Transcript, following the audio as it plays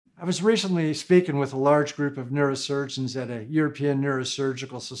I was recently speaking with a large group of neurosurgeons at a European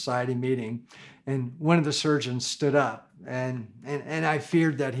Neurosurgical Society meeting, and one of the surgeons stood up, and I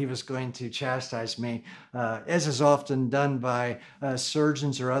feared that he was going to chastise me, as is often done by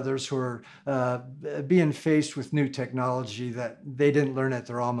surgeons or others who are being faced with new technology that they didn't learn at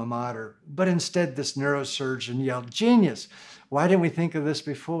their alma mater. But instead, this neurosurgeon yelled, "Genius! Why didn't we think of this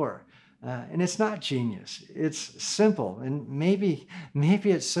before?" And it's not genius. It's simple. And maybe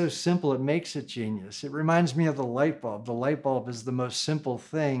it's so simple it makes it genius. It reminds me of the light bulb. The light bulb is the most simple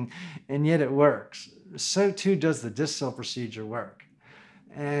thing, and yet it works. So too does the Discseel procedure work.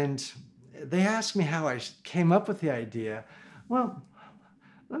 And they asked me how I came up with the idea. Well,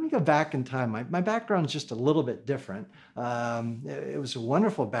 let me go back in time. My background's just a little bit different. It was a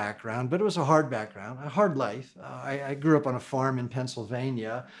wonderful background, but it was a hard background, a hard life. I grew up on a farm in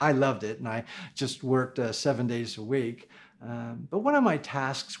Pennsylvania. I loved it, and I just worked 7 days a week. But one of my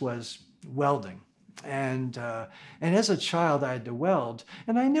tasks was welding. And as a child, I had to weld.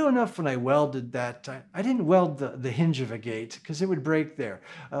 And I knew enough when I welded that I didn't weld the hinge of a gate because it would break there.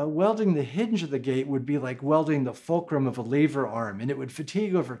 Welding the hinge of the gate would be like welding the fulcrum of a lever arm, and it would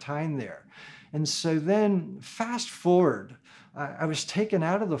fatigue over time there. And so then fast forward, I was taken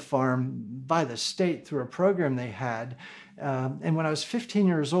out of the farm by the state through a program they had. And when I was 15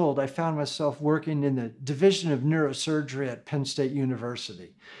 years old, I found myself working in the Division of Neurosurgery at Penn State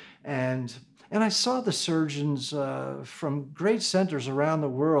University. And I saw the surgeons from great centers around the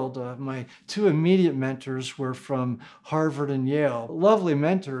world. My two immediate mentors were from Harvard and Yale. Lovely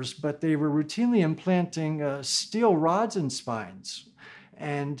mentors, but they were routinely implanting steel rods in spines.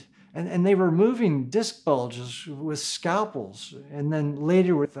 And they were moving disc bulges with scalpels and then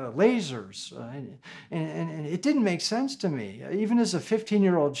later with lasers. And it didn't make sense to me. Even as a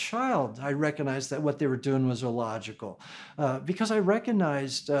 15-year-old child, I recognized that what they were doing was illogical. Because I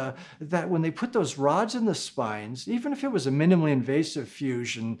recognized that when they put those rods in the spines, even if it was a minimally invasive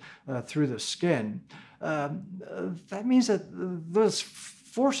fusion through the skin, that means that those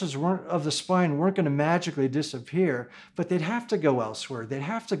forces of the spine weren't going to magically disappear, but they'd have to go elsewhere. They'd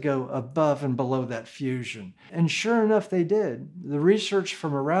have to go above and below that fusion. And sure enough, they did. The research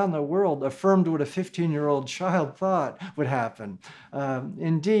from around the world affirmed what a 15-year-old child thought would happen.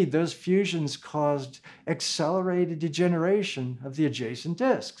 Indeed, those fusions caused accelerated degeneration of the adjacent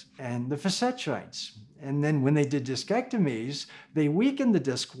discs and the facet joints. And then when they did discectomies, they weakened the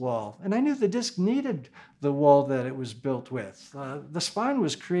disc wall. And I knew the disc needed the wall that it was built with. The spine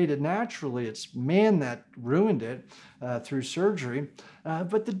was created naturally. It's man that ruined it through surgery.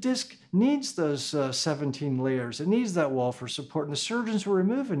 But the disc needs those 17 layers. It needs that wall for support. And the surgeons were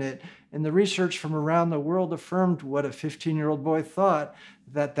removing it. And the research from around the world affirmed what a 15-year-old boy thought,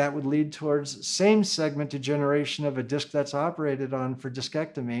 that would lead towards same segment degeneration of a disc that's operated on for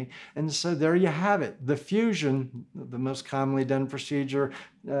discectomy. And so there you have it. The fusion, the most commonly done procedure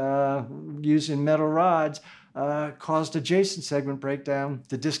using metal rods, caused adjacent segment breakdown.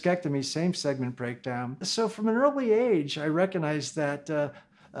 The discectomy, same segment breakdown. So from an early age, I recognized that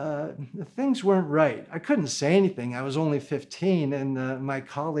things weren't right. I couldn't say anything. I was only 15, and my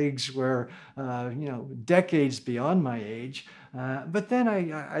colleagues were, decades beyond my age. But then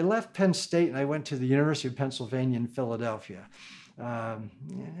I left Penn State and I went to the University of Pennsylvania in Philadelphia.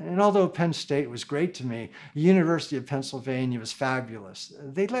 And although Penn State was great to me, the University of Pennsylvania was fabulous.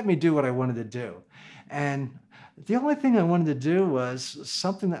 They let me do what I wanted to do. And the only thing I wanted to do was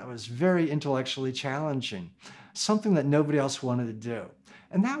something that was very intellectually challenging, something that nobody else wanted to do.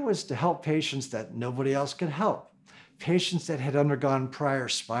 And that was to help patients that nobody else could help. Patients that had undergone prior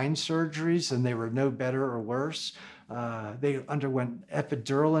spine surgeries and they were no better or worse. They underwent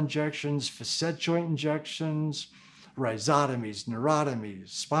epidural injections, facet joint injections, rhizotomies, neurotomies,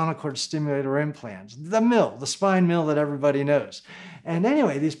 spinal cord stimulator implants, the spine mill that everybody knows. And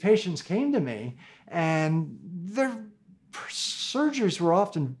anyway, these patients came to me and their surgeries were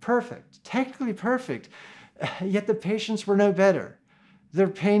often perfect, technically perfect, yet the patients were no better. Their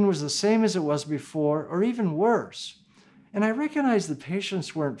pain was the same as it was before, or even worse. And I recognized the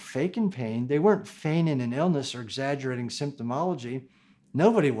patients weren't faking pain. They weren't feigning an illness or exaggerating symptomology.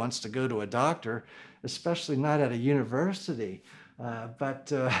 Nobody wants to go to a doctor, especially not at a university.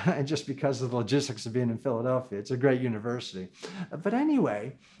 But just because of the logistics of being in Philadelphia, it's a great university. But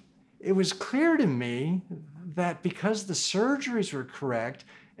anyway, it was clear to me that because the surgeries were correct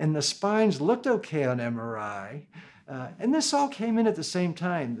and the spines looked okay on MRI, and this all came in at the same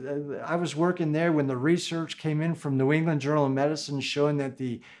time. I was working there when the research came in from New England Journal of Medicine showing that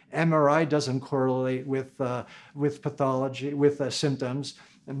the MRI doesn't correlate with pathology, with symptoms.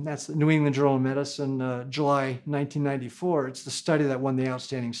 and that's the New England Journal of Medicine, July 1994. It's the study that won the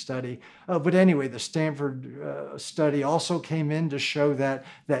outstanding study. But anyway, the Stanford study also came in to show that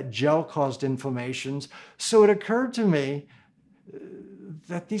gel caused inflammations. So it occurred to me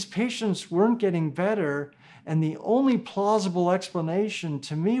that these patients weren't getting better, and the only plausible explanation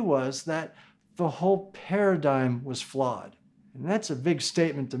to me was that the whole paradigm was flawed. And that's a big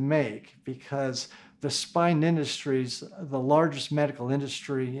statement to make, because the spine industry is the largest medical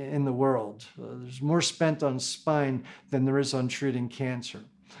industry in the world. There's more spent on spine than there is on treating cancer.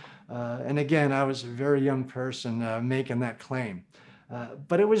 And again, I was a very young person making that claim.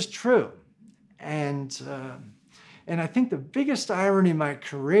 But it was true. And I think the biggest irony in my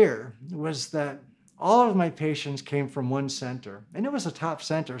career was that all of my patients came from one center, and it was a top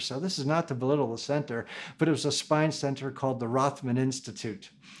center, so this is not to belittle the center, but it was a spine center called the Rothman Institute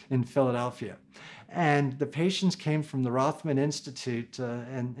in Philadelphia. And the patients came from the Rothman Institute,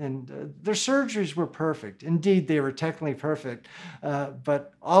 and their surgeries were perfect. Indeed, they were technically perfect,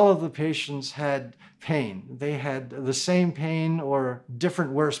 but all of the patients had pain. They had the same pain or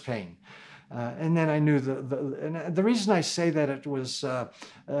different worse pain. And then I knew and the reason I say that it was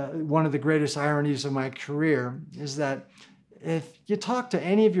one of the greatest ironies of my career is that if you talk to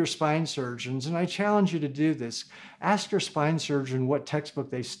any of your spine surgeons, and I challenge you to do this, ask your spine surgeon what textbook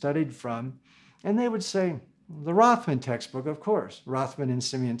they studied from, and they would say, the Rothman textbook, of course, Rothman and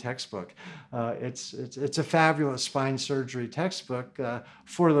Simeon textbook. It's a fabulous spine surgery textbook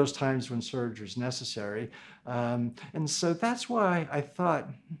for those times when surgery is necessary. And so that's why I thought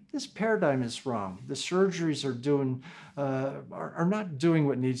this paradigm is wrong. The surgeries are not doing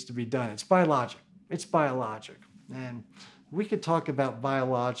what needs to be done. It's biologic. It's biologic. And we could talk about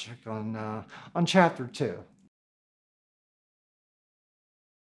biologic on chapter 2.